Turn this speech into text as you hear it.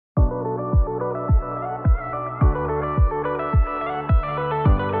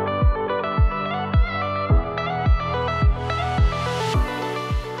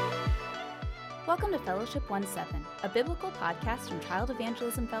Fellowship 1-7, a biblical podcast from Child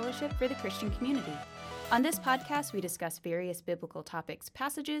Evangelism Fellowship for the Christian community. On this podcast, we discuss various biblical topics,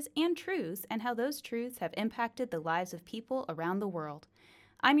 passages, and truths, and how those truths have impacted the lives of people around the world.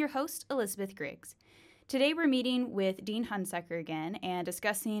 I'm your host, Elizabeth Griggs. Today we're meeting with Dean Hunsucker again and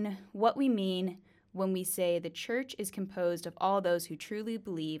discussing what we mean when we say the church is composed of all those who truly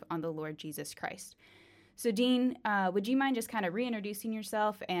believe on the Lord Jesus Christ. So Dean, would you mind just kind of reintroducing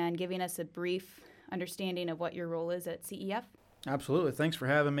yourself and giving us a brief understanding of what your role is at CEF? Absolutely. Thanks for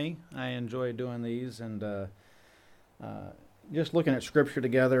having me. I enjoy doing these and just looking at Scripture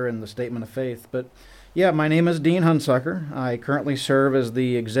together and the statement of faith. But yeah, my name is Dean Hunsucker. I currently serve as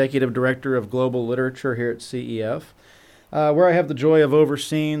the Executive Director of Global Literature here at CEF, where I have the joy of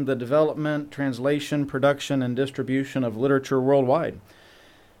overseeing the development, translation, production, and distribution of literature worldwide.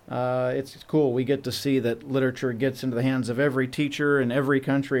 It's cool. We get to see that literature gets into the hands of every teacher in every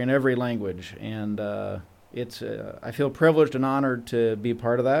country and every language. And I feel privileged and honored to be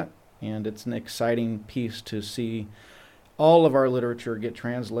part of that. And it's an exciting piece to see all of our literature get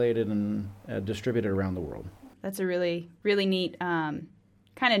translated and distributed around the world. That's a really, really neat kind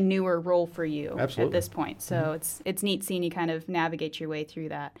of newer role for you Absolutely. At this point. So it's neat seeing you kind of navigate your way through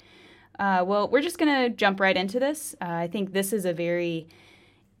that. Well, we're just going to jump right into this. I think this is a very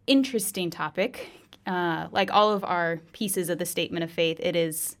interesting topic. Like all of our pieces of the statement of faith, it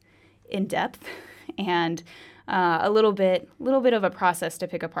is in depth and a little bit of a process to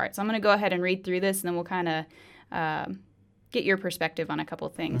pick apart. So I'm going to go ahead and read through this, and then we'll kind of get your perspective on a couple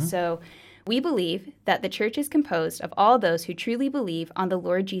things. So we believe that the church is composed of all those who truly believe on the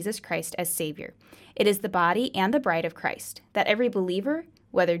Lord Jesus Christ as Savior. It is the body and the bride of Christ, that every believer,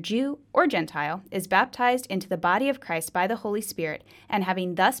 whether Jew or Gentile, is baptized into the body of Christ by the Holy Spirit, and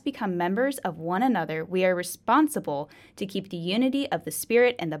having thus become members of one another, we are responsible to keep the unity of the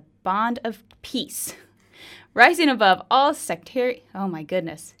Spirit and the bond of peace, rising above all sectarian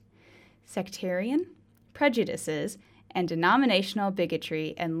prejudices and denominational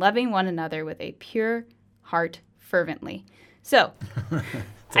bigotry, and loving one another with a pure heart fervently. So,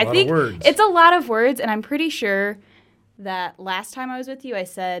 I think it's a lot of words, and I'm pretty sure that last time I was with you, I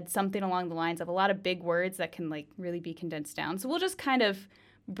said something along the lines of a lot of big words that can really be condensed down. So we'll just kind of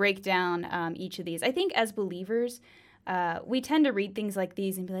break down each of these. I think as believers, we tend to read things like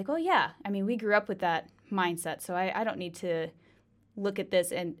these and be like, oh yeah, I mean, we grew up with that mindset, so I don't need to look at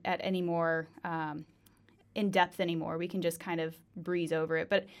this at any more in depth anymore. We can just kind of breeze over it.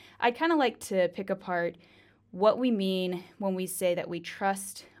 But I'd kind of like to pick apart what we mean when we say that we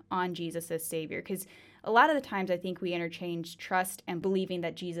trust on Jesus as Savior, because a lot of the times I think we interchange trust and believing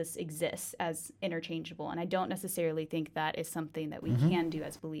that Jesus exists as interchangeable, and I don't necessarily think that is something that we can do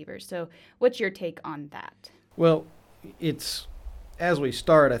as believers. So what's your take on that? Well, as we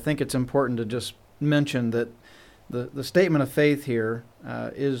start, I think it's important to just mention that the statement of faith here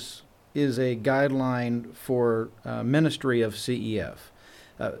is a guideline for ministry of CEF.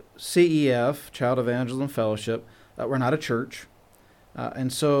 CEF, Child Evangelism Fellowship, we're not a church,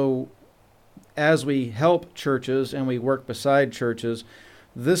 and so as we help churches and we work beside churches,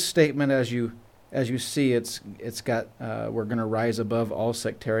 this statement, as you see, it's got we're going to rise above all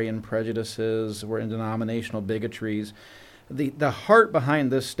sectarian prejudices. We're in denominational bigotries. The heart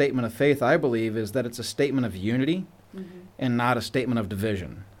behind this statement of faith, I believe, is that it's a statement of unity and not a statement of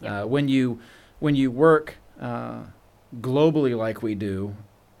division. Yep. When you work globally like we do,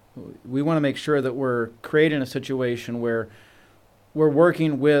 we want to make sure that we're creating a situation where we're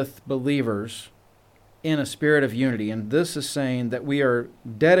working with believers in a spirit of unity, and this is saying that we are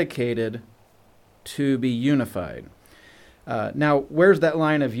dedicated to be unified. Now, where's that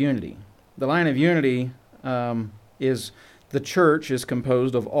line of unity? The line of unity is the church is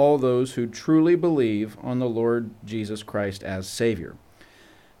composed of all those who truly believe on the Lord Jesus Christ as Savior.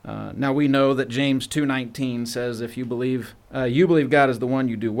 Now, we know that James 2:19 says, if you believe God is the one,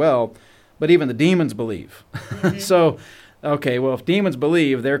 you do well, but even the demons believe. So, okay, well, if demons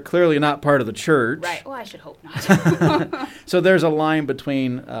believe, they're clearly not part of the church. Right. Well, I should hope not. So there's a line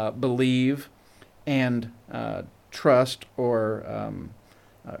between believe and trust or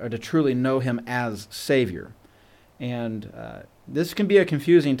to truly know Him as Savior. And this can be a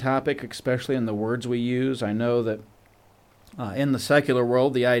confusing topic, especially in the words we use. I know that in the secular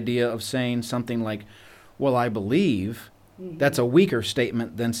world, the idea of saying something like, well, I believe, that's a weaker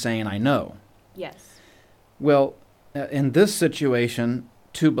statement than saying I know. Yes. Well, in this situation,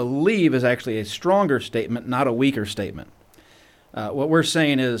 to believe is actually a stronger statement, not a weaker statement. What we're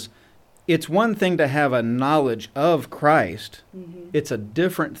saying is, it's one thing to have a knowledge of Christ. It's a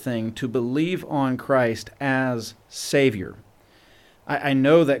different thing to believe on Christ as Savior. I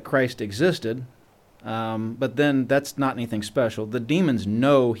know that Christ existed. but then that's not anything special. The demons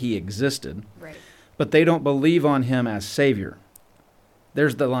know he existed, right, but they don't believe on him as Savior.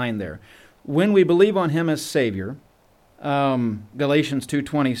 There's the line there. When we believe on him as Savior, Galatians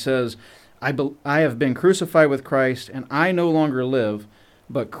 2:20 says, I have been crucified with Christ, and I no longer live,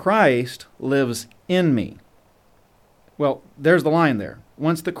 but Christ lives in me. Well, there's the line there.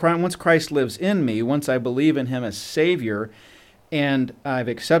 Once Christ lives in me, once I believe in him as Savior, and I've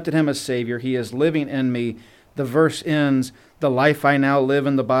accepted him as Savior, he is living in me, the verse ends, the life I now live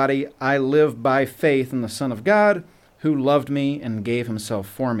in the body, I live by faith in the Son of God, who loved me and gave himself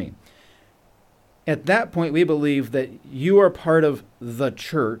for me. At that point, we believe that you are part of the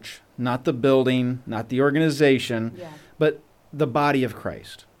church, not the building, not the organization, but the body of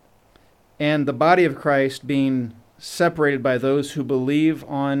Christ. And the body of Christ being separated by those who believe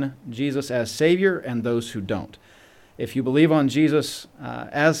on Jesus as Savior and those who don't. If you believe on Jesus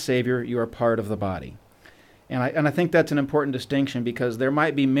as Savior, you are part of the body. And I think that's an important distinction, because there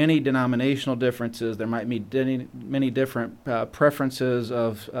might be many denominational differences, there might be many different preferences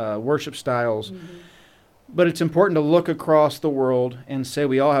of worship styles, but it's important to look across the world and say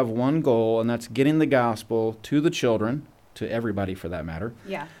we all have one goal, and that's getting the gospel to the children, to everybody for that matter.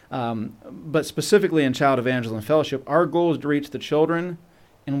 Yeah. But specifically in Child Evangelism Fellowship, our goal is to reach the children,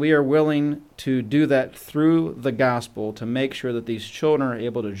 and we are willing to do that through the gospel to make sure that these children are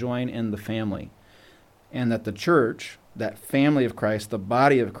able to join in the family. And that the church, that family of Christ, the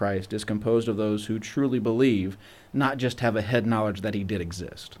body of Christ, is composed of those who truly believe, not just have a head knowledge that he did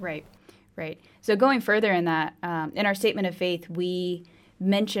exist. Right, right. So going further in that, in our statement of faith, we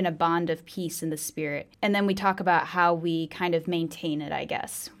mention a bond of peace in the Spirit. And then we talk about how we kind of maintain it, I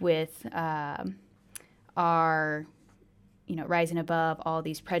guess, with our, rising above all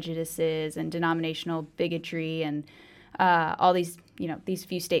these prejudices and denominational bigotry and all these, these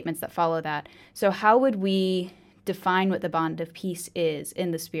few statements that follow that. So how would we define what the bond of peace is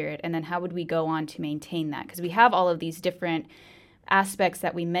in the Spirit, and then how would we go on to maintain that? Because we have all of these different aspects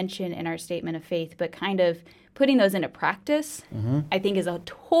that we mention in our statement of faith, but kind of putting those into practice, I think, is a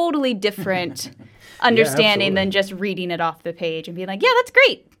totally different understanding than just reading it off the page and being like, yeah, that's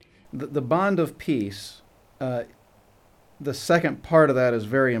great. The bond of peace, the second part of that is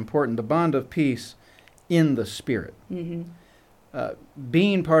very important. The bond of peace in the Spirit.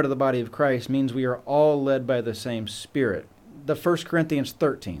 Being part of the body of Christ means we are all led by the same Spirit. The 1 Corinthians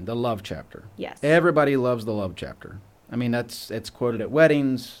 13, the love chapter. Yes. Everybody loves the love chapter. I mean, it's quoted at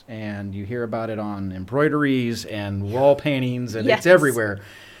weddings, and you hear about it on embroideries and wall paintings, and it's everywhere.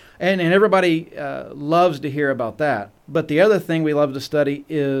 And everybody loves to hear about that. But the other thing we love to study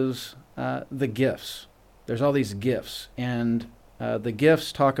is the gifts. There's all these gifts, and the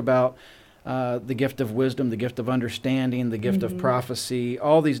gifts talk about the gift of wisdom, the gift of understanding, the gift of prophecy,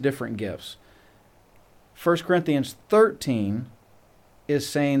 all these different gifts. 1 Corinthians 13 is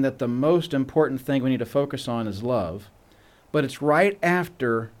saying that the most important thing we need to focus on is love, but it's right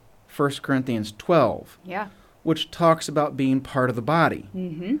after 1 Corinthians 12, which talks about being part of the body.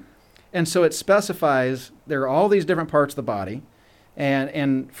 And so it specifies there are all these different parts of the body,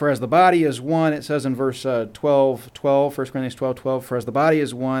 and for as the body is one, it says in verse 12, 1 Corinthians 12, for as the body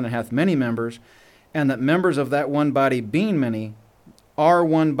is one and hath many members, and that members of that one body being many are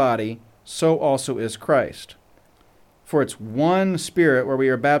one body, so also is Christ. For it's one Spirit where we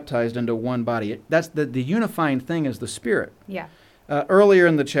are baptized into one body. That's the unifying thing is the Spirit. Yeah. Earlier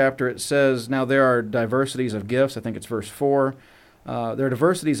in the chapter it says, now there are diversities of gifts. I think it's verse 4. There are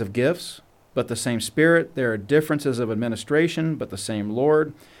diversities of gifts, but the same Spirit. There are differences of administration, but the same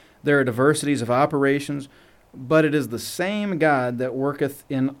Lord. There are diversities of operations, but it is the same God that worketh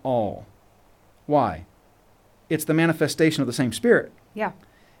in all. Why? It's the manifestation of the same Spirit. Yeah.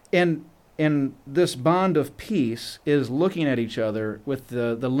 And this bond of peace is looking at each other with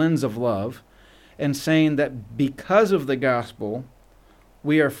the lens of love and saying that because of the gospel,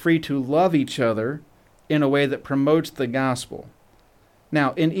 we are free to love each other in a way that promotes the gospel.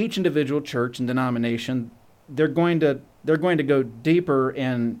 Now, in each individual church and denomination, they're going to go deeper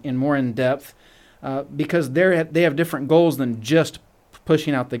and more in depth because they have different goals than just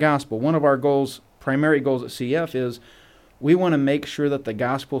pushing out the gospel. One of our primary goals at CF is we want to make sure that the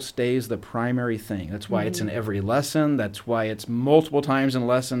gospel stays the primary thing. That's why it's in every lesson. That's why it's multiple times in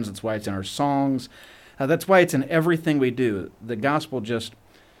lessons. That's why it's in our songs. That's why it's in everything we do. The gospel just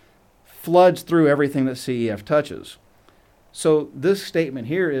floods through everything that CEF touches. So this statement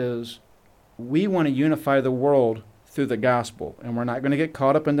here is we want to unify the world through the gospel, and we're not going to get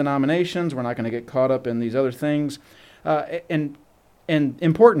caught up in denominations. We're not going to get caught up in these other things and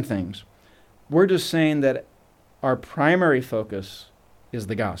important things. We're just saying that our primary focus is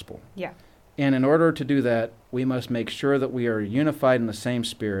the gospel. Yeah. And in order to do that, we must make sure that we are unified in the same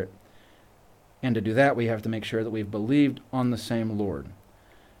Spirit. And to do that, we have to make sure that we've believed on the same Lord,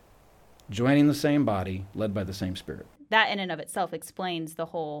 joining the same body, led by the same Spirit. That in and of itself explains the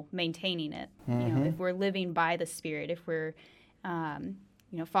whole maintaining it. Mm-hmm. You know, if we're living by the Spirit, if we're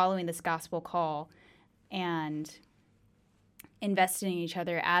following this gospel call and investing in each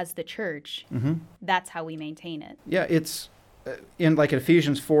other as the church, that's how we maintain it. Yeah, it's in like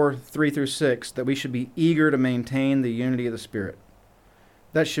Ephesians 4, 3 through 6, that we should be eager to maintain the unity of the Spirit.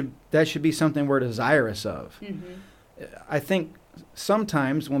 That should be something we're desirous of. Mm-hmm. I think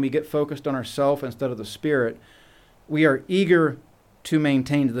sometimes when we get focused on ourselves instead of the Spirit, we are eager to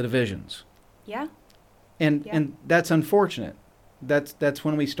maintain the divisions. Yeah. And that's unfortunate. That's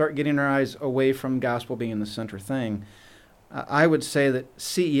when we start getting our eyes away from gospel being the center thing. I would say that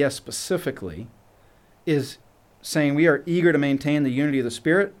CEF specifically is saying we are eager to maintain the unity of the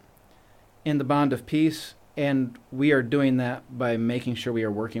Spirit in the bond of peace, and we are doing that by making sure we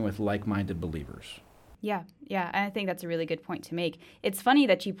are working with like-minded believers. Yeah, and I think that's a really good point to make. It's funny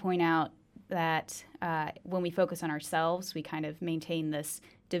that you point out that when we focus on ourselves, we kind of maintain this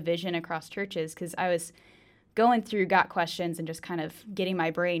division across churches, because I was going through Got Questions and just kind of getting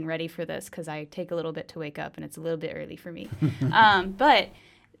my brain ready for this, because I take a little bit to wake up and it's a little bit early for me. But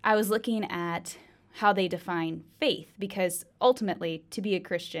I was looking at how they define faith, because ultimately, to be a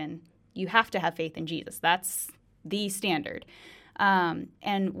Christian, you have to have faith in Jesus. That's the standard.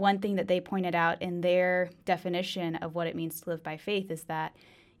 And one thing that they pointed out in their definition of what it means to live by faith is that,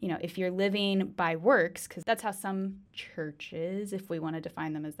 you know, if you're living by works, because that's how some churches, if we want to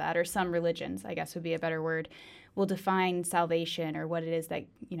define them as that, or some religions, I guess would be a better word, will define salvation or what it is that,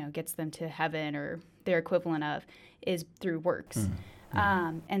 you know, gets them to heaven or their equivalent of, is through works.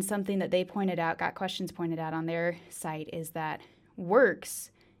 Mm-hmm. And something that they pointed out, Got Questions pointed out on their site, is that works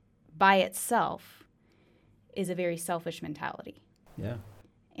by itself is a very selfish mentality. Yeah.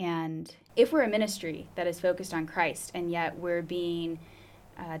 And if we're a ministry that is focused on Christ, and yet we're being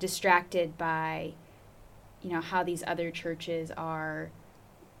distracted by, you know, how these other churches are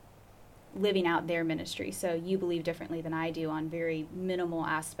living out their ministry. So you believe differently than I do on very minimal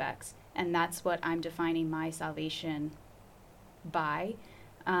aspects, and that's what I'm defining my salvation by.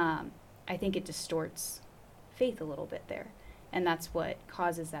 I think it distorts faith a little bit there, and that's what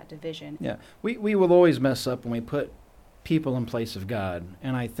causes that division. Yeah, we will always mess up when we put people in place of God,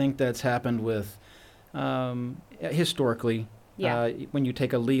 and I think that's happened with historically. Yeah. When you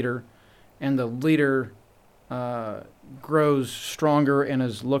take a leader, and the leader grows stronger and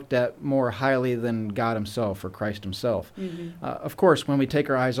is looked at more highly than God himself or Christ himself. Mm-hmm. Of course, when we take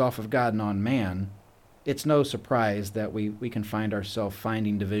our eyes off of God and on man, it's no surprise that we can find ourselves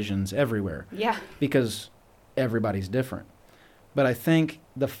finding divisions everywhere. Yeah. Because everybody's different. But I think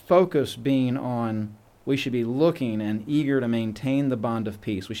the focus being on, we should be looking and eager to maintain the bond of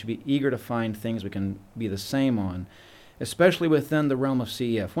peace. We should be eager to find things we can be the same on, especially within the realm of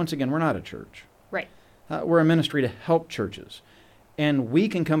CEF. Once again, we're not a church. Right. We're a ministry to help churches. And we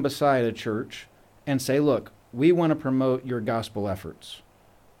can come beside a church and say, look, we want to promote your gospel efforts.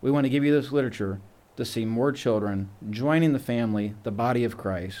 We want to give you this literature to see more children joining the family, the body of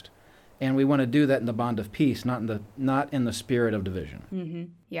Christ. And we want to do that in the bond of peace, not in the spirit of division. Mm-hmm.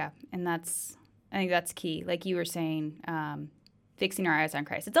 Yeah, and I think that's key. Like you were saying, fixing our eyes on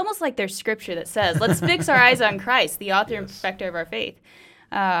Christ. It's almost like there's scripture that says, let's fix our eyes on Christ, the author and perfecter of our faith.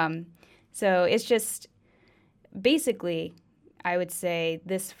 So it's just, basically, I would say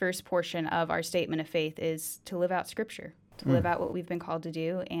this first portion of our statement of faith is to live out scripture, to live out what we've been called to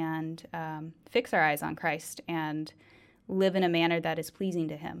do, and fix our eyes on Christ and live in a manner that is pleasing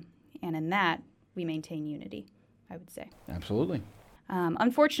to him. And in that, we maintain unity, I would say. Absolutely.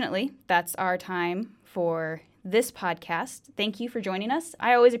 Unfortunately, that's our time for this podcast. Thank you for joining us.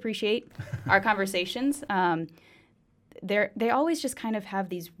 I always appreciate our conversations. They always just kind of have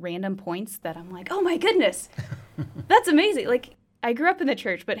these random points that I'm like, oh my goodness, that's amazing. Like, I grew up in the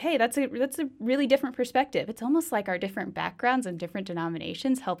church, but hey, that's a really different perspective. It's almost like our different backgrounds and different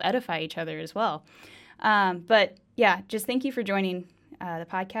denominations help edify each other as well. But yeah, just thank you for joining the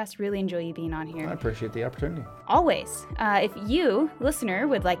podcast. Really enjoy you being on here. I appreciate the opportunity. Always. If you, listener,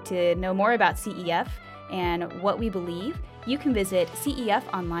 would like to know more about CEF and what we believe, you can visit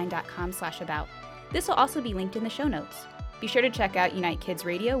cefonline.com/about. This will also be linked in the show notes. Be sure to check out Unite Kids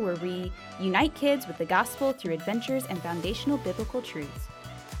Radio, where we unite kids with the gospel through adventures and foundational biblical truths.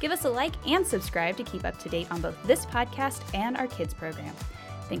 Give us a like and subscribe to keep up to date on both this podcast and our kids program.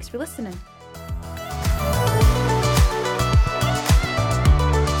 Thanks for listening.